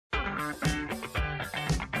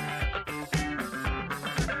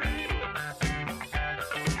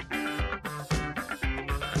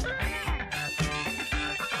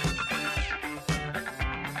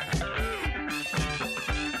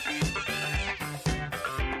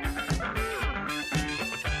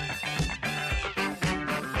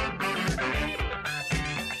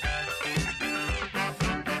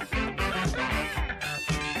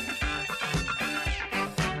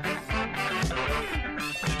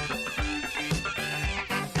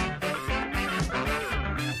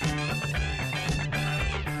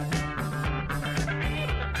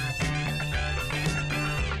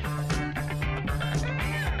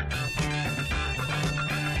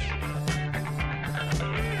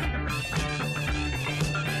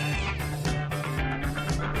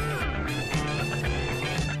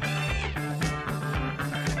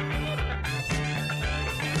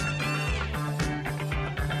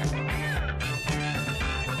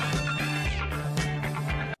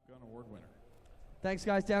Thanks,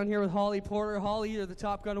 guys. Down here with Holly Porter. Holly, you're the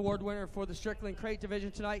Top Gun Award winner for the Strickland Crate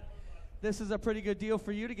Division tonight. This is a pretty good deal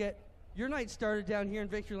for you to get your night started down here in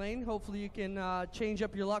Victory Lane. Hopefully you can change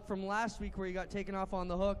up your luck from last week where you got taken off on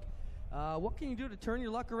the hook. What can you do to turn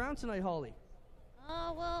your luck around tonight, Holly?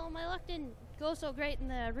 Well, my luck didn't go so great in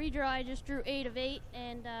the redraw. I just drew 8 of 8,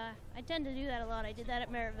 and I tend to do that a lot. I did that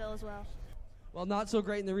at Merrittville as well. Well, not so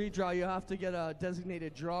great in the redraw. You have to get a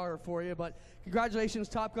designated drawer for you, but congratulations,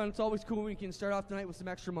 Top Gun. It's always cool when you can start off tonight with some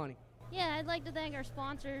extra money. Yeah, I'd like to thank our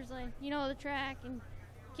sponsors, like, the track, and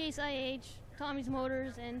Case IH, Tommy's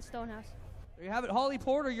Motors, and Stonehouse. There you have it. Holly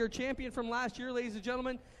Porter, your champion from last year, ladies and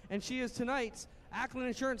gentlemen, and she is tonight's Ackland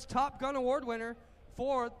Insurance Top Gun Award winner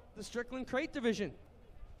for the Strickland Crate Division.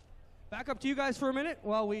 Back up to you guys for a minute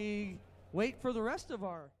while we wait for the rest of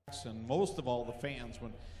our... And most of all, the fans,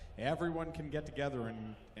 when everyone can get together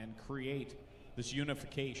and create this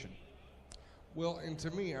unification. Well, and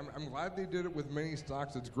to me, I'm glad they did it with mini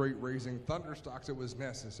stocks. It's great racing. Thunder stocks, it was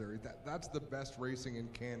necessary. That's the best racing in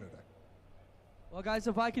Canada. Well, guys,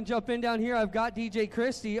 if I can jump in down here, I've got DJ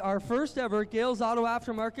Christie, our first ever Gales Auto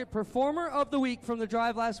Aftermarket Performer of the Week from the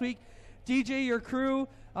drive last week. DJ, your crew,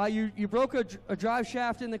 you broke a drive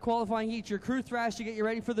shaft in the qualifying heat. Your crew thrashed to get you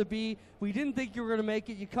ready for the B. We didn't think you were going to make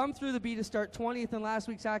it. You come through the B to start 20th in last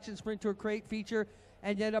week's Action Sprint Tour Crate feature,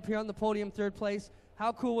 and you end up here on the podium, 3rd place.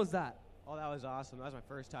 How cool was that? Oh, that was awesome. That was my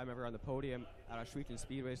first time ever on the podium at Ohsweken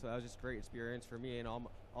Speedway, so that was just a great experience for me and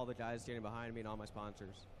all the guys standing behind me and all my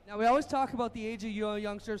sponsors. Now, we always talk about the age of you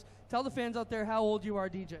youngsters. Tell the fans out there how old you are,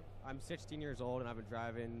 DJ. I'm 16 years old, and I've been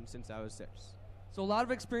driving since I was 6. So a lot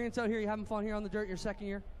of experience out here. You having fun here on the dirt your second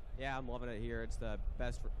year? Yeah, I'm loving it here. It's the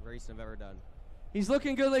best racing I've ever done. He's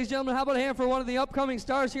looking good, ladies and gentlemen. How about a hand for one of the upcoming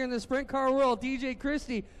stars here in the sprint car world, DJ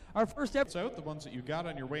Christie, our first episode. Out the ones that you got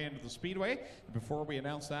on your way into the Speedway. Before we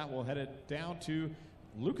announce that, we'll head it down to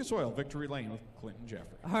Lucas Oil Victory Lane with Clinton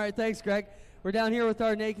Jeffrey. All right, thanks, Greg. We're down here with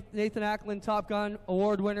our Nathan Ackland Top Gun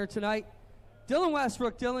Award winner tonight, Dylan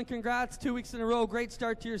Westbrook. Dylan, congrats, 2 weeks in a row. Great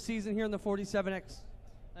start to your season here in the 47X.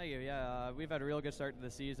 Thank you. Yeah, we've had a real good start to the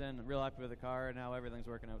season. I'm real happy with the car and how everything's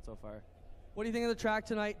working out so far. What do you think of the track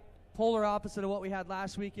tonight? Polar opposite of what we had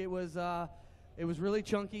last week. It was really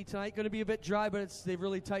chunky tonight. Going to be a bit dry, but they've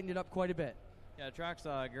really tightened it up quite a bit. Yeah, the track's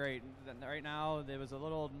great. Right now, it was a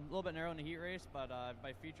little bit narrow in the heat race, but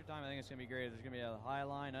by feature time, I think it's going to be great. There's going to be a high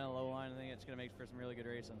line and a low line. I think it's going to make for some really good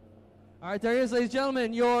racing. All right, there he is, ladies and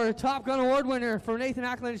gentlemen, your Top Gun Award winner for Nathan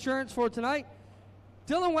Ackland Insurance for tonight,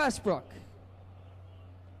 Dylan Westbrook.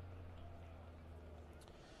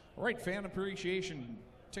 All right, fan appreciation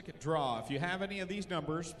ticket draw. If you have any of these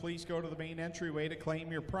numbers, please go to the main entryway to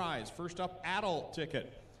claim your prize. First up, adult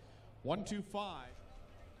ticket, 125.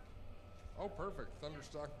 Oh, perfect.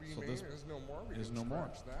 Thunderstock B So main this is no more. We is can no more.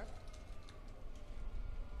 scratch that.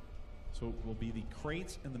 So it will be the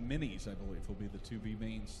crates and the minis, I believe, will be the 2B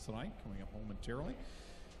mains tonight, coming up momentarily.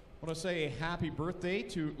 I want to say a happy birthday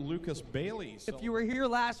to Lucas Bailey. If you were here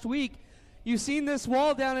last week, you've seen this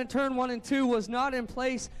wall down in turn 1 and 2 was not in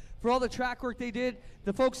place for all the track work they did.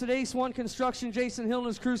 The folks at Ace 1 Construction, Jason Hill and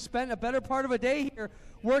his crew, spent a better part of a day here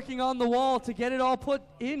working on the wall to get it all put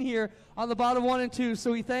in here on the bottom 1 and 2.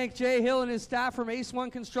 So we thank Jay Hill and his staff from Ace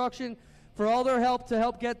 1 Construction for all their help to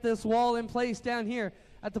help get this wall in place down here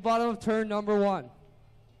at the bottom of turn number 1.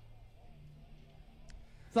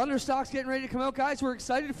 Thunderstock's getting ready to come out, guys. We're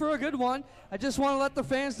excited for a good one. I just want to let the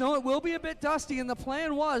fans know it will be a bit dusty, and the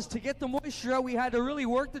plan was to get the moisture out. We had to really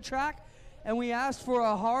work the track, and we asked for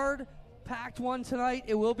a hard, packed one tonight.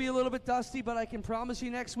 It will be a little bit dusty, but I can promise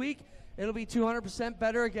you next week it'll be 200%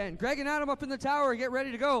 better again. Greg and Adam up in the tower, get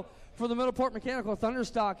ready to go for the Middleport Mechanical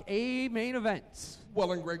Thunderstock A main event.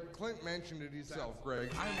 Well, and Greg, Clint mentioned it himself,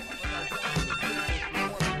 Greg.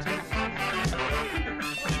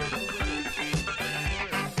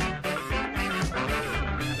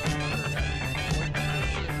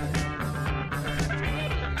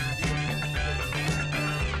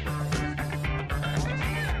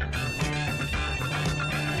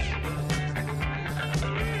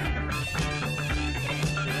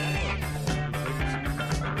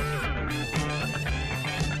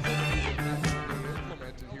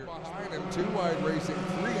 Two-wide racing,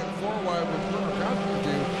 3 and 4 wide with what we're about to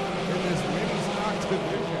do in this mini stock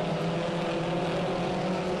division.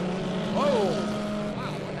 Oh!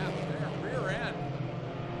 Wow, what happened there? Rear end.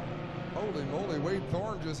 Holy moly, Wade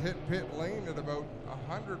Thorne just hit pit lane at about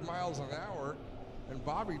 100 miles an hour, and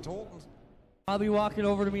Bobby Tolton. Bobby walking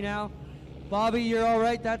over to me now. Bobby, you're all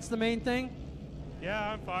right? That's the main thing?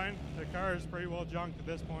 Yeah, I'm fine. The car is pretty well junked at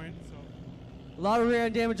this point, so. A lot of rear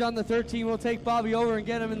end damage on the 13. We'll take Bobby over and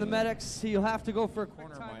get him in the medics. He'll have to go for a quick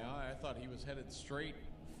Corner of time. my eye, I thought he was headed straight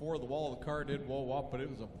before the wall. The car did blow up, but it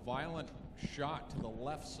was a violent shot to the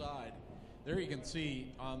left side. There you can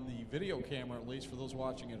see on the video camera, at least for those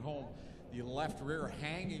watching at home, the left rear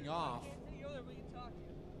hanging off.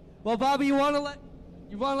 Well, Bobby, you want to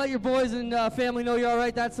let your boys and family know you're all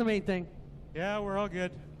right? That's the main thing. Yeah, we're all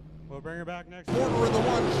good. We'll bring her back next Quarter of the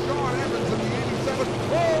one, Sean Evans in the 87.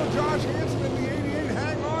 Oh, Josh Hansen in the 88,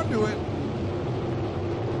 hang on to it.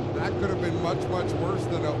 That could have been much, much worse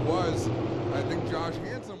than it was. I think Josh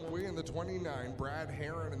Hansen will be in the 29, Brad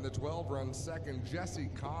Herron in the 12 runs second, Jesse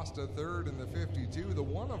Costa third in the 52. The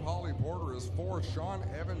one of Holly Porter is fourth, Sean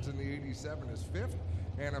Evans in the 87 is fifth,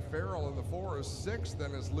 Anna Farrell in the 4 is sixth,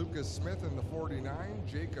 then is Lucas Smith in the 49,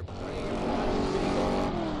 Jacob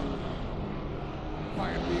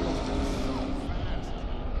Ryan Beagle's just so fast.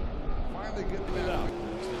 Finally getting it out.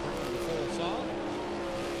 Full song.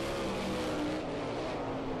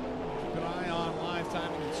 Keep an eye on live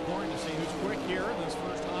timing and scoring to see who's quick here in this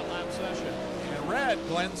first hot lap session. And red,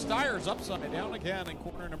 dmstyres upside down again in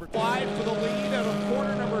corner number 5 for the lead out of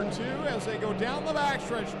corner number 2 as they go down the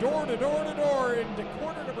backstretch, door to door to door into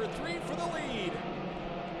corner number 3 for the lead.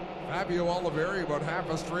 Fabio Oliveri about half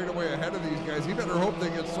a straightaway ahead of these guys. He better hope they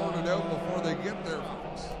get sorted out before they get there.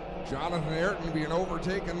 Jonathan Ayrton being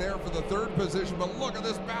overtaken there for the third position, but look at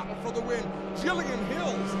this battle for the win. Jillian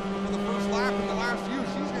Hills for the first lap in the last few.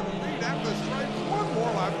 She's going to lead at the stripe. One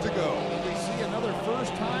more lap to go. We see another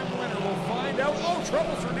first-time winner. We'll find out. Oh,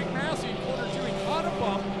 troubles for Nick Massey in corner 2. He caught a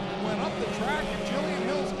bump, went up the track, and Jillian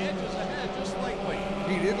Hills edges ahead just slightly.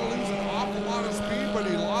 He didn't lose an awful lot of speed, but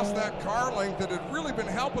he lost that car length that had really been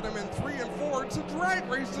helping him in 3 and 4. It's a drag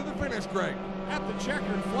race to the finish, Greg. At the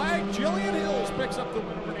checkered flag, Jillian Hills picks up the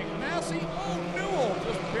win over Nick Massey. Oh, Newell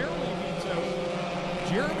just barely beats out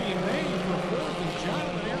Jeremy May for fourth, and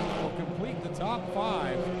Jonathan Ayrton will complete the top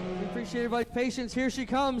 5. We appreciate everybody's patience. Here she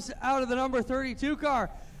comes out of the number 32 car.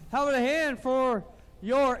 How about a hand for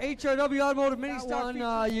your HRW Automotive Mini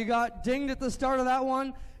Stock? You got dinged at the start of that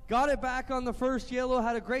one. Got it back on the first yellow.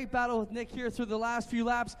 Had a great battle with Nick here through the last few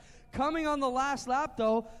laps. Coming on the last lap,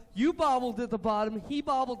 though, you bobbled at the bottom, he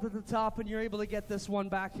bobbled at the top, and you're able to get this one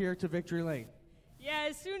back here to victory lane. Yeah,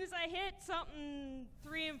 as soon as I hit something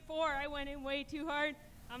 3 and 4, I went in way too hard.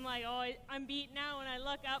 I'm like, oh, I'm beat now, and I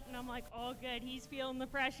look up, and I'm like, oh, good, he's feeling the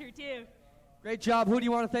pressure, too. Great job. Who do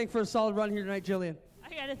you want to thank for a solid run here tonight, Jillian?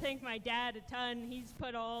 I got to thank my dad a ton. He's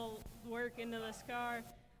put all the work into this car.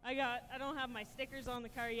 I don't have my stickers on the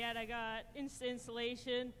car yet. I got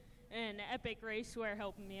installation and Epic Racewear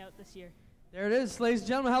helping me out this year. There it is, ladies and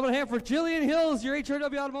gentlemen. How about a hand for Jillian Hills, your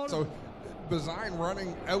HRW Automotive? So Bazine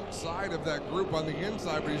running outside of that group on the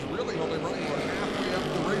inside, but he's really only running about halfway up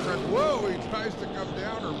the racetrack. Whoa, he tries to come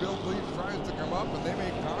down, or Bill Cleves tries to come up, and they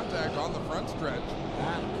make contact on the front stretch.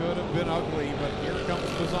 That could have been ugly, but here comes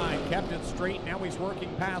Bazine. Kept it straight. Now he's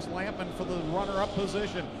working past Lampman for the runner-up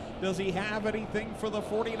position. Does he have anything for the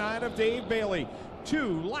 49 of Dave Bailey?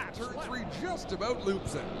 2 laps. Turn 3 just about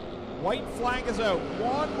loops it. White flag is out.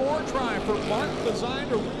 One more try for Mark Bazine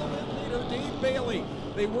to reel in leader Dave Bailey.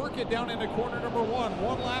 They work it down into corner number 1.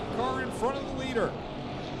 One lap car in front of the leader.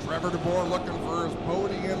 Trevor DeBoer looking for his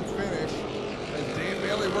podium finish as Dave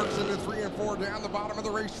Bailey works into 3 and 4 down the bottom of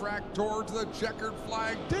the racetrack towards the checkered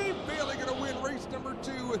flag. Dave Bailey going to win race number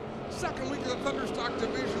 2. Second week of the Thunderstock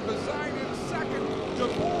division. Bazine in second.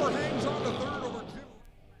 DeBoer hangs on to third over Jim.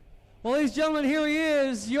 Well, ladies and gentlemen, here he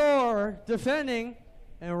is, your defending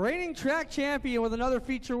and reigning track champion with another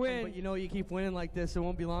feature win. But you know, you keep winning like this, it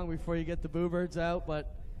won't be long before you get the Boo Birds out,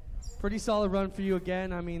 but pretty solid run for you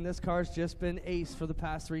again. I mean, this car's just been ace for the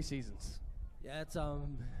past 3 seasons. Yeah,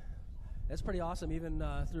 it's pretty awesome, even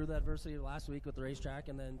through the adversity last week with the racetrack,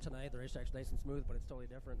 and then tonight the racetrack's nice and smooth, but it's totally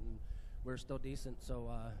different, and we're still decent,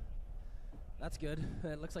 so that's good.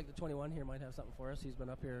 It looks like the 21 here might have something for us. He's been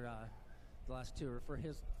up here the last 2, or for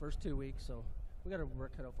his first 2 weeks, so we got our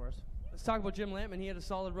work cut out for us. Let's talk about Jim Lampman. He had a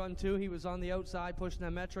solid run too. He was on the outside pushing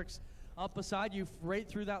that metrics up beside you right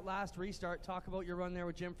through that last restart. Talk about your run there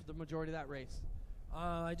with Jim for the majority of that race.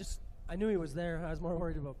 I knew he was there. I was more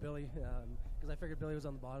worried about Billy because I figured Billy was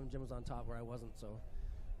on the bottom, Jim was on top where I wasn't, so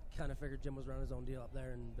kind of figured Jim was running his own deal up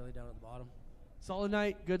there and Billy down at the bottom. Solid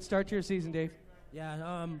night. Good start to your season, Dave.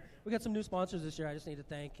 Yeah, we got some new sponsors this year I just need to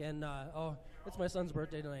thank, and it's my son's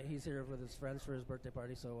birthday tonight. He's here with his friends for his birthday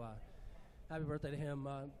party, so happy birthday to him.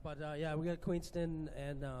 Yeah, we got Queenston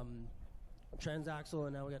and Transaxle,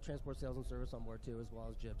 and now we got Transport Sales and Service on board too, as well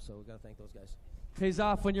as Jib, so we got to thank those guys. Pays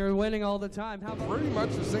off when you're winning all the time. How about pretty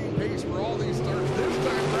much the same pace for all these starts. This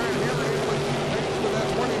time Brad Henry able to keep pace with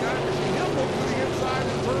that 29 machine. He'll move to the inside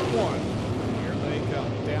in turn 1. Here they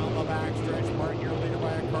come down the backstretch. Martin, you're leader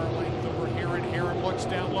by a car length over here. Aaron Heron looks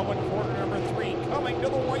down low in corner number 3, coming to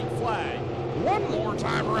the white flag. One more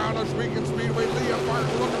time around Ohsweken Speedway. Liam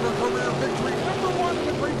Martin looking for career victory. Number 1 in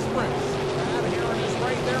the great sprints. Brad Heron is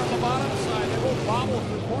right there on the bottom side. They will bobble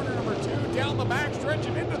through corner number 2, down the backstretch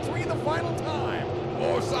and into 3 the final time.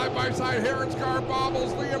 Oh, side by side, Heron's car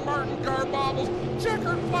bobbles, Liam Martin car bobbles.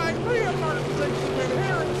 Checkered flag, Liam Martin takes the win.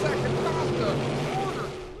 Heron second, Costa quarter.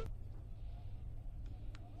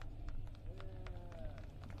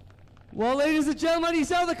 Well, ladies and gentlemen,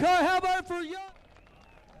 he's out of the car. How about it for Young?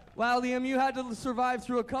 Wow, Liam, you had to survive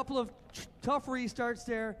through a couple of tough restarts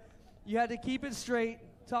there. You had to keep it straight.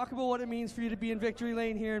 Talk about what it means for you to be in victory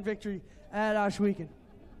lane here in victory at Ohsweken.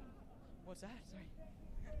 What's that? Sorry.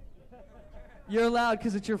 You're allowed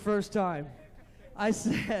because it's your first time. I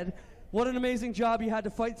said, what an amazing job. You had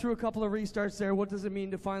to fight through a couple of restarts there. What does it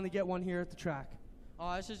mean to finally get one here at the track?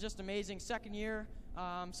 This is just amazing. Second year,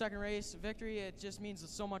 second race, victory. It just means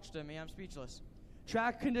so much to me. I'm speechless.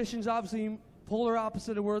 Track conditions obviously polar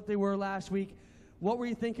opposite of what they were last week. What were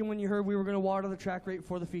you thinking when you heard we were going to water the track right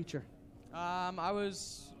before the feature? I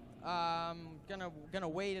was gonna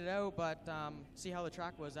wait it out, but see how the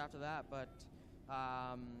track was after that. But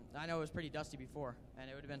I know it was pretty dusty before, and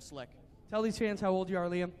it would have been slick. Tell these fans how old you are,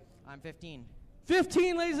 Liam. I'm 15.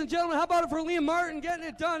 15, ladies and gentlemen. How about it for Liam Martin getting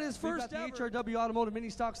it done? His first ever. The HRW Automotive Mini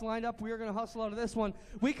Stocks lined up. We are going to hustle out of this one.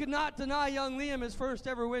 We could not deny young Liam his first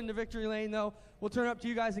ever win to victory lane, though. We'll turn it up to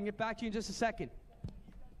you guys and get back to you in just a second.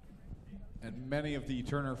 And many of the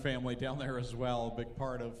Turner family down there as well, a big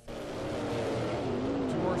part of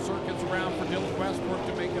 2 more circuits around for Dylan Westbrook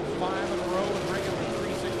to make it 5 in a row and regular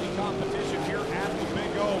 360 competition here at the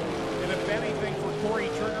Big O. And if anything for Corey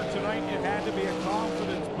Turner tonight, it had to be a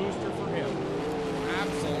confidence booster for him.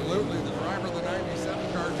 Absolutely, the driver of the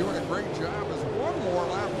 97 car doing a great job as one more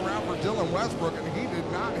lap around for Dylan Westbrook, and he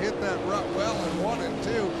did not hit that rut well in 1 and 2.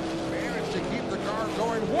 Managed to keep the car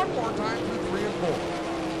going one more time through 3 and 4.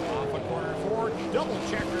 Off of corner 4, double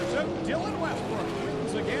checkers out. Dylan Westbrook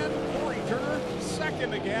wins again. Corey Turner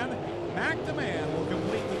second again. Mac the Man will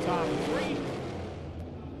complete the top 3.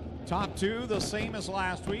 Top 2, the same as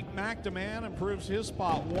last week. Mac the Man improves his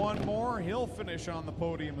spot one more. He'll finish on the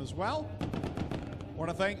podium as well. I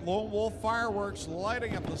want to thank Lone Wolf Fireworks,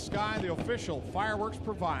 lighting up the sky, the official fireworks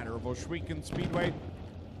provider of Ohsweken Speedway.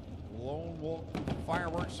 Lone Wolf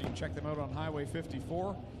Fireworks, you can check them out on Highway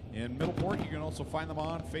 54 in Middleport. You can also find them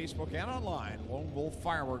on Facebook and online. Lone Wolf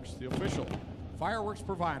Fireworks, the official fireworks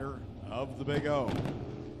provider of the Big O.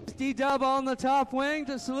 D-Dub on the top wing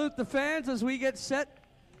to salute the fans as we get set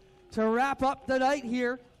to wrap up the night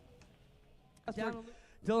here.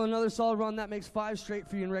 Dylan, another solid run. That makes 5 straight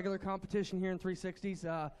for you in regular competition here in 360s.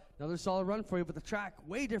 Another solid run for you, but the track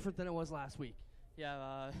way different than it was last week.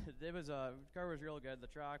 Yeah, it was car was real good. The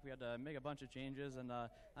track, we had to make a bunch of changes, and I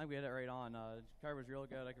think we hit it right on. Car was real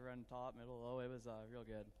good. I could run top, middle, low. It was real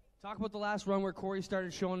good. Talk about the last run where Corey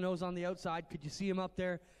started showing nose on the outside. Could you see him up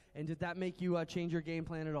there, and did that make you change your game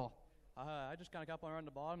plan at all? I just kind of kept on running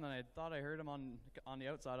the bottom, and I thought I heard him on the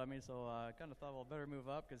outside of me, so I kind of thought, well, better move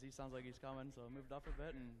up because he sounds like he's coming. So I moved up a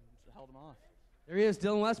bit and held him off. There he is,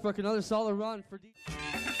 Dylan Westbrook, another solid run for D.